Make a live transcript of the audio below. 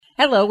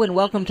Hello and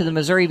welcome to the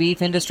Missouri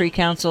Beef Industry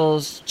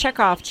Council's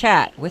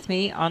Checkoff-Chat. With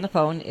me on the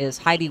phone is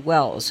Heidi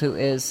Wells, who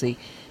is the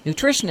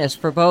nutritionist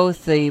for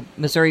both the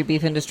Missouri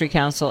Beef Industry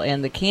Council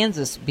and the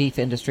Kansas Beef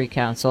Industry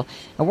Council.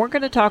 And we're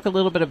going to talk a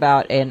little bit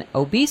about an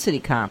obesity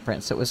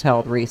conference that was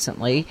held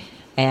recently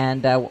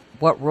and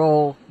what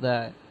role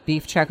the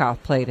Beef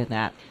Checkoff played in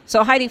that.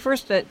 So Heidi,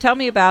 first tell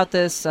me about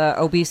this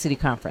obesity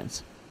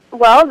conference.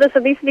 Well, this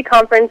obesity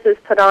conference is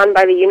put on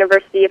by the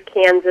University of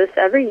Kansas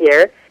every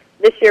year.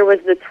 This year was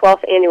the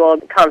 12th annual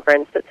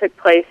conference that took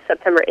place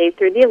September 8th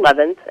through the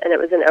 11th, and it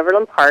was in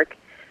Overland Park.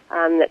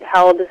 That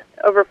held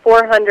over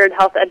 400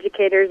 health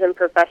educators and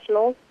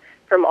professionals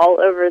from all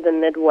over the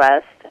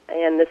Midwest.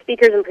 And the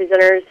speakers and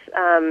presenters,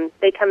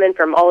 they come in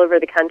from all over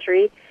the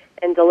country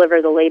and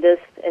deliver the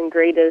latest and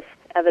greatest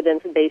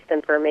evidence-based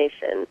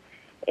information.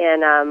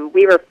 And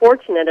we were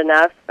fortunate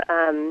enough,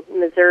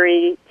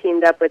 Missouri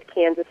teamed up with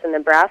Kansas and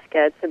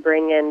Nebraska to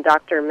bring in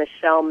Dr.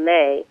 Michelle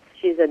May.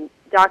 She's a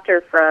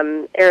doctor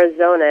from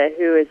Arizona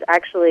who is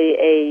actually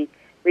a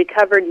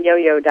recovered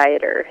yo-yo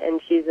dieter, and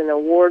she's an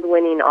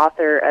award-winning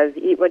author of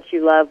Eat What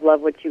You Love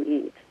What You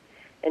Eat.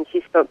 And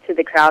she spoke to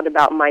the crowd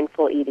about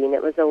mindful eating.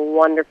 It was a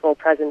wonderful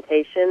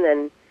presentation,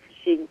 and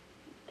she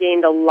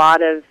gained a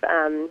lot of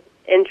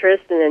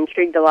interest and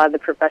intrigued a lot of the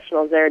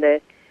professionals there to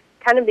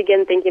kind of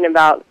begin thinking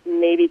about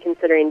maybe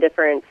considering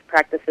different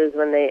practices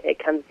when it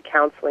comes to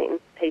counseling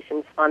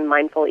patients on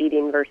mindful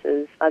eating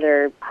versus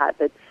other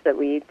habits that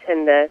we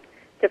tend to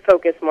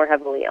focus more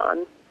heavily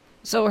on.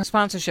 So her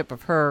sponsorship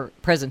of her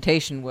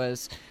presentation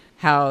was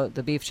how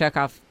the Beef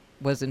Checkoff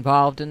was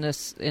involved in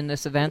this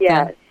event?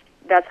 Yes, then?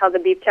 That's how the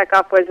Beef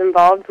Checkoff was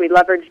involved. We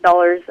leveraged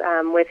dollars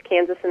with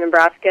Kansas and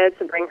Nebraska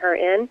to bring her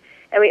in.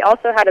 And we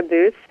also had a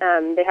booth.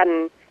 They had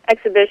an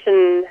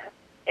exhibition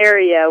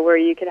area where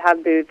you could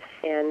have booths,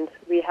 and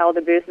we held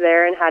a booth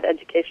there and had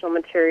educational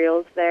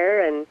materials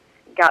there and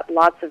got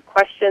lots of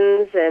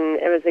questions, and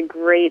it was a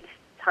great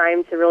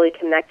time to really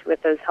connect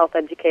with those health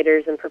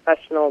educators and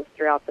professionals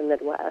throughout the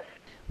Midwest.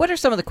 What are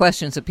some of the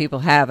questions that people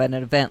have at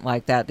an event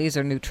like that? These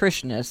are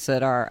nutritionists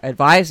that are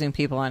advising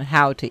people on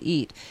how to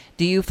eat.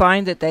 Do you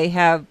find that they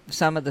have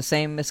some of the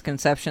same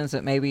misconceptions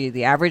that maybe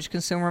the average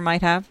consumer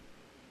might have?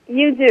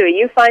 You do.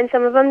 You find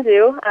some of them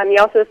do. You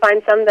also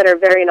find some that are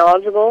very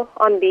knowledgeable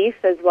on beef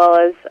as well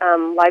as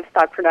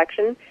livestock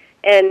production.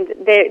 And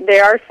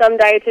there are some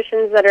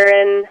dietitians that are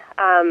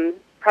in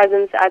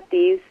presence at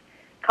these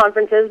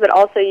conferences, but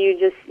also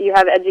you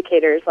have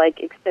educators like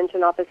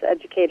extension office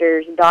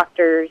educators,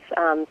 doctors,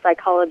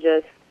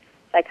 psychologists,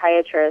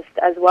 psychiatrists,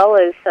 as well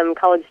as some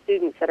college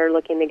students that are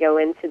looking to go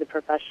into the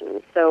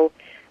profession. So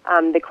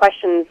the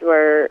questions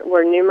were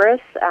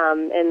numerous,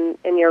 and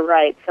you're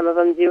right. Some of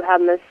them do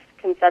have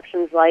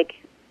misconceptions like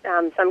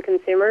some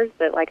consumers,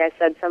 but like I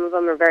said, some of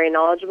them are very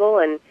knowledgeable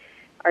and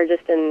are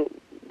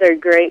they're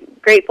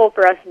grateful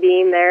for us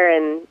being there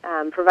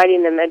and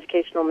providing them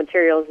educational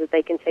materials that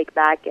they can take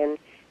back and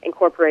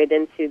incorporate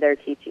into their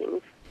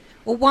teachings.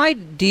 Well, why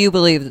do you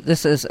believe that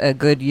this is a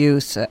good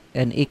use,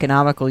 an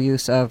economical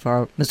use of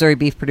our Missouri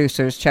beef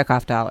producers'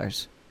 checkoff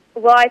dollars?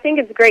 Well, I think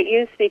it's great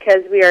use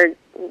because we're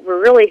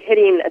really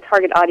hitting a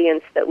target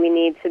audience that we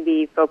need to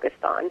be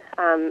focused on.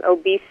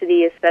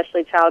 Obesity,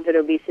 especially childhood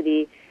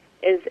obesity,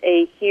 is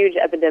a huge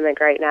epidemic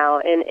right now,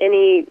 and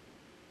any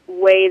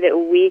way that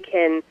we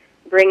can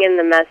bring in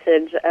the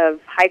message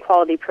of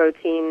high-quality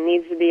protein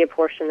needs to be a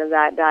portion of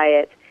that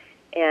diet,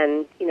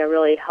 and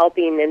really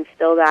helping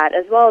instill that,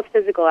 as well as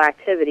physical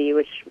activity,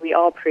 which we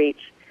all preach.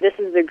 This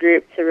is the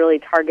group to really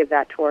target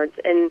that towards.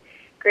 And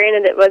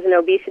granted, it was an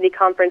obesity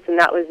conference, and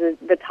that was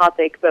the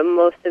topic, but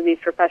most of these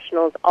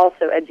professionals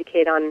also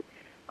educate on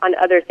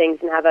other things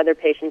and have other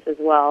patients as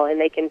well,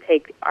 and they can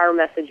take our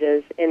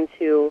messages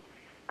into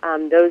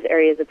those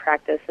areas of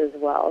practice as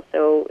well.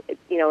 So,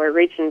 we're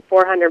reaching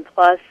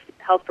 400-plus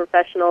health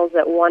professionals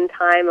at one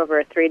time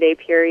over a 3-day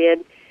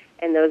period,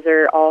 and those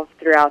are all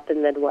throughout the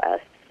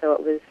Midwest. So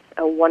it was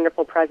a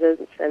wonderful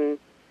presence, and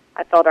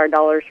I felt our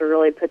dollars were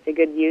really put to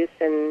good use,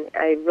 and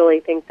I really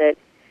think that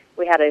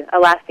we had a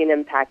lasting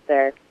impact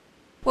there.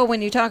 Well,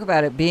 when you talk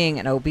about it being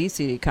an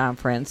obesity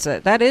conference,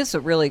 that is a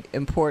really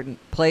important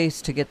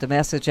place to get the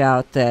message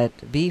out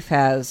that beef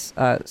has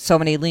so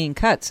many lean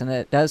cuts, and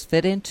it does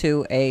fit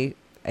into a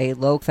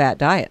low-fat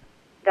diet.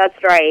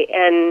 That's right,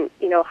 and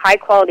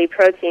high-quality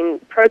protein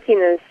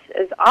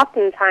is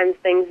oftentimes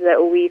things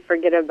that we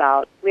forget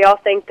about. We all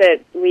think that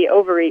we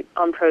overeat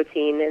on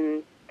protein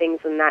and things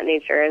of that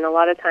nature, and a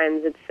lot of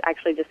times it's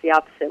actually just the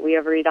opposite. We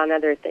overeat on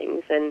other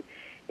things, and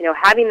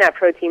having that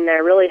protein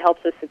there really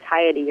helps with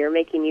satiety, or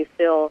making you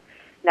feel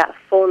that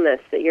fullness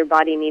that your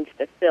body needs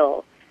to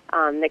feel.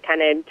 That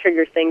kind of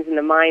triggers things in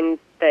the mind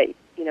that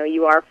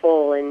you are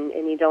full and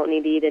you don't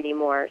need to eat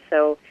anymore.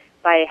 So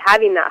by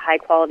having that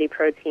high-quality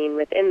protein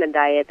within the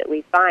diet that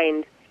we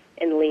find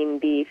in lean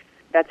beef,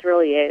 that's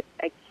really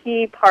a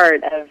key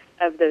part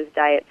of those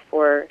diets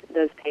for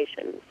those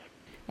patients.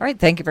 All right,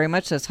 thank you very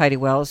much. That's Heidi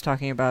Wells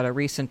talking about a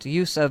recent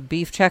use of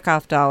beef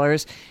checkoff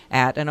dollars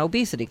at an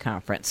obesity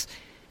conference.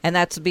 And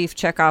that's the Beef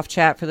Checkoff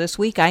Chat for this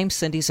week. I'm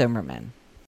Cindy Zimmerman.